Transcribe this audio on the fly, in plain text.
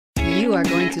You are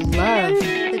going to love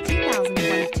the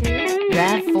 2022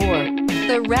 RAV4.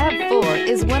 The RAV4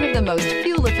 is one of the most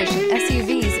fuel-efficient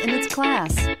SUVs in its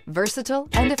class. Versatile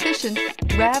and efficient,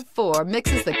 RAV4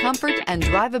 mixes the comfort and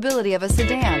drivability of a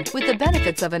sedan with the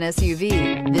benefits of an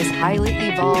SUV. This highly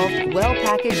evolved,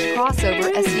 well-packaged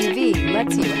crossover SUV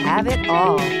lets you have it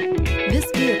all. This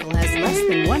vehicle has less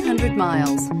than 100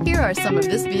 miles. Here are some of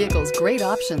this vehicle's great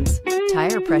options: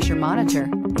 tire pressure monitor,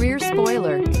 rear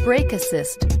spoiler, brake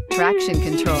assist, traction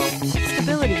control,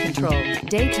 stability control,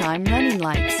 daytime running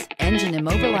lights, engine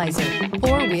immobilizer,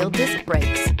 four-wheel disc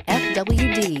brakes,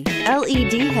 FWD,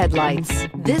 LED headlights.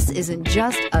 This isn't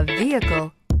just a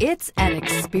vehicle, it's an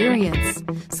experience.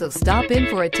 So stop in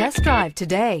for a test drive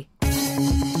today.